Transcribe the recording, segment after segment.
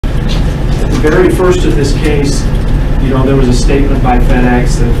very first of this case, you know, there was a statement by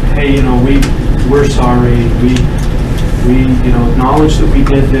FedEx that, hey, you know, we're sorry. We you know, acknowledge that we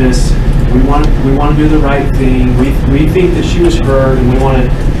did this. We want to do the right thing. We think that she was hurt, and we want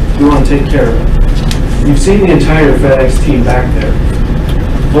to take care of it. You've seen the entire FedEx team back there,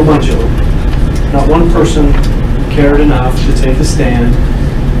 a whole bunch of them. Not one person cared enough to take a stand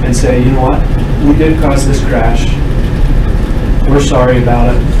and say, you know what, we did cause this crash. We're sorry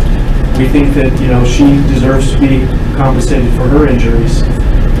about it. We think that, you know, she deserves to be compensated for her injuries.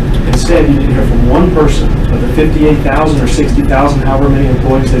 Instead, you didn't hear from one person of the 58,000 or 60,000, however many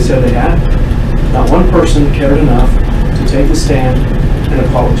employees they said they had. Not one person cared enough to take a stand and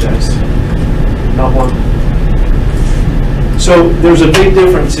apologize. Not one. So there's a big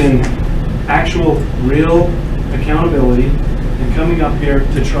difference in actual, real accountability and coming up here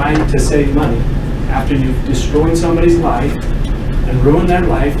to try to save money after you've destroyed somebody's life and ruined their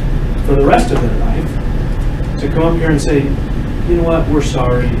life for the rest of their life, to come up here and say, you know what, we're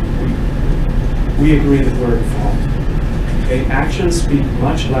sorry, we agree that we're at fault. Okay, actions speak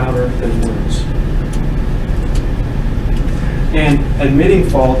much louder than words. And admitting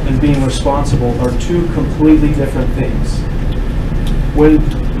fault and being responsible are two completely different things.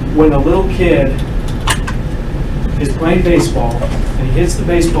 When a little kid is playing baseball and he hits the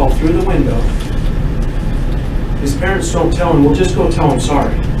baseball through the window, his parents don't tell him, well, just go tell him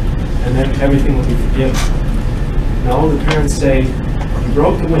sorry, and then everything will be forgiven. No, the parents say, you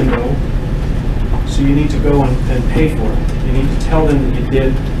broke the window, so you need to go and pay for it. You need to tell them that you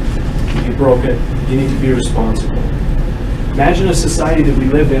did, you broke it, you need to be responsible. Imagine a society that we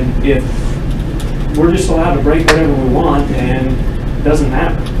live in if we're just allowed to break whatever we want and it doesn't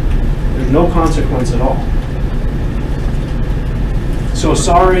matter. There's no consequence at all. So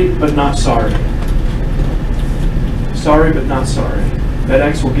sorry, but not sorry. Sorry, but not sorry.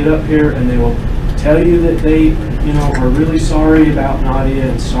 FedEx will get up here and they will tell you that they, you know, are really sorry about Nadia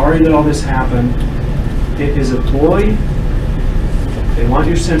and sorry that all this happened. It is a ploy. They want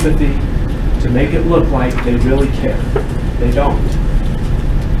your sympathy to make it look like they really care. They don't.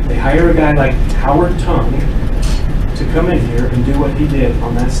 They hire a guy like Howard Tongue to come in here and do what he did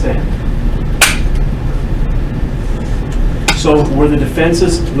on that stand. So were the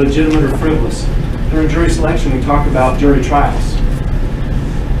defenses legitimate or frivolous? During jury selection, we talk about jury trials.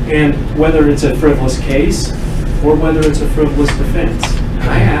 And whether it's a frivolous case or whether it's a frivolous defense. And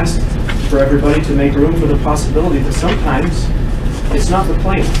I asked for everybody to make room for the possibility that sometimes it's not the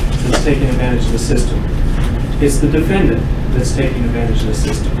plaintiff that's taking advantage of the system. It's the defendant that's taking advantage of the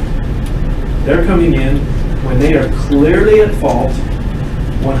system. They're coming in when they are clearly at fault,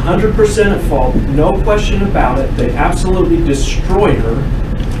 100% at fault, no question about it. They absolutely destroy her.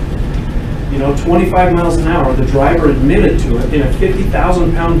 You know, 25 miles an hour, the driver admitted to it in a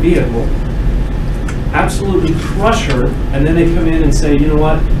 50,000-pound vehicle. Absolutely crush her, and then they come in and say, you know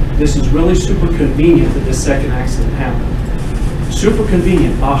what, this is really super convenient that this second accident happened. Super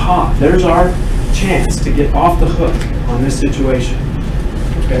convenient, aha, there's our chance to get off the hook on this situation.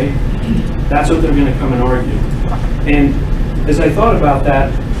 Okay? That's what they're going to come and argue. And as I thought about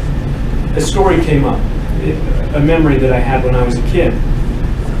that, a story came up, a memory that I had when I was a kid.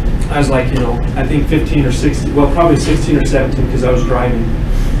 I was like, you know, I think 15 or 16, well, probably 16 or 17 because I was driving.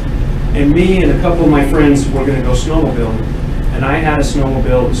 And me and a couple of my friends were going to go snowmobiling. And I had a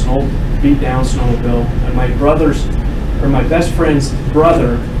snowmobile, an old beat-down snowmobile. And my brother's, or my best friend's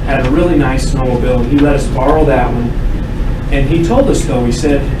brother had a really nice snowmobile, and he let us borrow that one. And he told us, though, he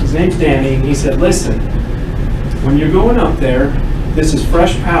said, his name's Danny, and he said, listen, when you're going up there, this is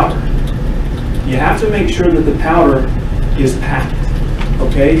fresh powder. You have to make sure that the powder is packed,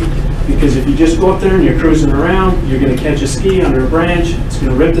 okay? Because if you just go up there and you're cruising around, you're going to catch a ski under a branch, it's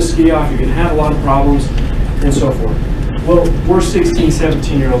going to rip the ski off, you're going to have a lot of problems, and so forth. Well, we're 16,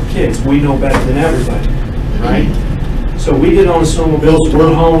 17-year-old kids. We know better than everybody, right? So we get on the snowmobiles,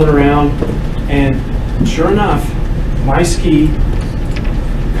 we're hauling around, and sure enough, my ski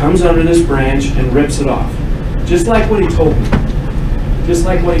comes under this branch and rips it off. Just like what he told me. Just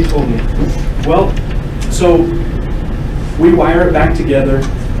like what he told me. Well, so we wire it back together,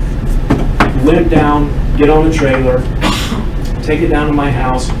 limp down, get on the trailer, take it down to my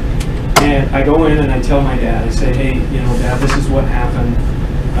house, and I go in and I tell my dad, I say, hey, you know, Dad, this is what happened.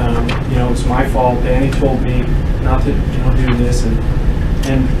 You know, it's my fault. Danny told me not to, you know, do this.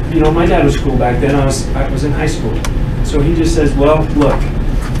 And you know, my dad was cool back then. I was in high school. So he just says, well, look,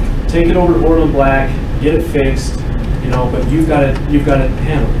 take it over to Orland Black, get it fixed, you know, but you've got to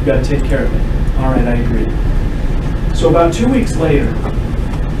handle it. You've got to take care of it. All right, I agree. So about 2 weeks later,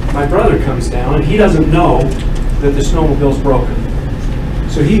 my brother comes down, and he doesn't know that the snowmobile's broken.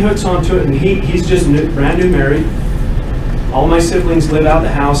 So he hooks onto it, and he's just brand new married. All my siblings live out the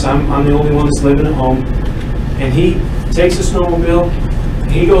house. I'm the only one that's living at home. And he takes a snowmobile.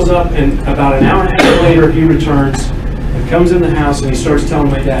 He goes up, and about an hour and a half later, he returns and comes in the house, and he starts telling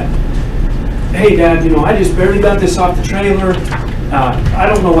my dad, "Hey, Dad, I just barely got this off the trailer. I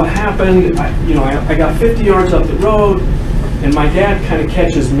don't know what happened. I got 50 yards up the road." And my dad kind of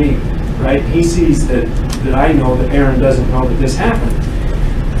catches me, right? He sees that I know that Aaron doesn't know that this happened.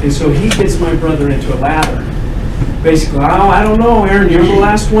 And so he gets my brother into a ladder. Basically, "Oh, I don't know, Aaron, you're the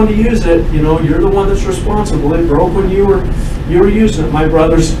last one to use it. You're the one that's responsible. It broke when you were using it." My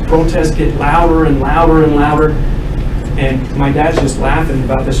brother's protests get louder and louder and louder. And my dad's just laughing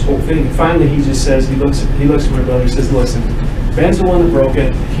about this whole thing. And finally, he just says, he looks at my brother and says, "Listen, Ben's the one that broke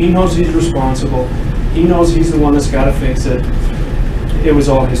it. He knows he's responsible. He knows he's the one that's got to fix it. It was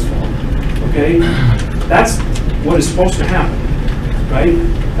all his fault." Okay? That's what is supposed to happen, right?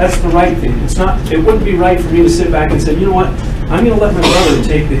 That's the right thing. It wouldn't be right for me to sit back and say, "You know what? I'm going to let my brother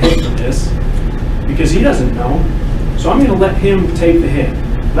take the hit for this because he doesn't know. So I'm going to let him take the hit."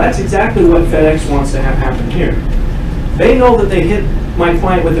 That's exactly what FedEx wants to have happen here. They know that they hit my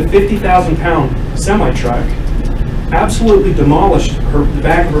client with a 50,000-pound semi-truck, absolutely demolished the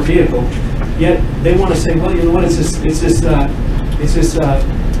back of her vehicle, yet they want to say, "Well, you know what, it's this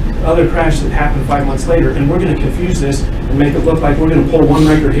other crash that happened 5 months later, and we're going to confuse this and make it look like we're going to pull one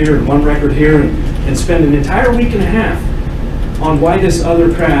record here and one record here and spend an entire week and a half on why this other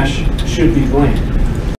crash should be blamed."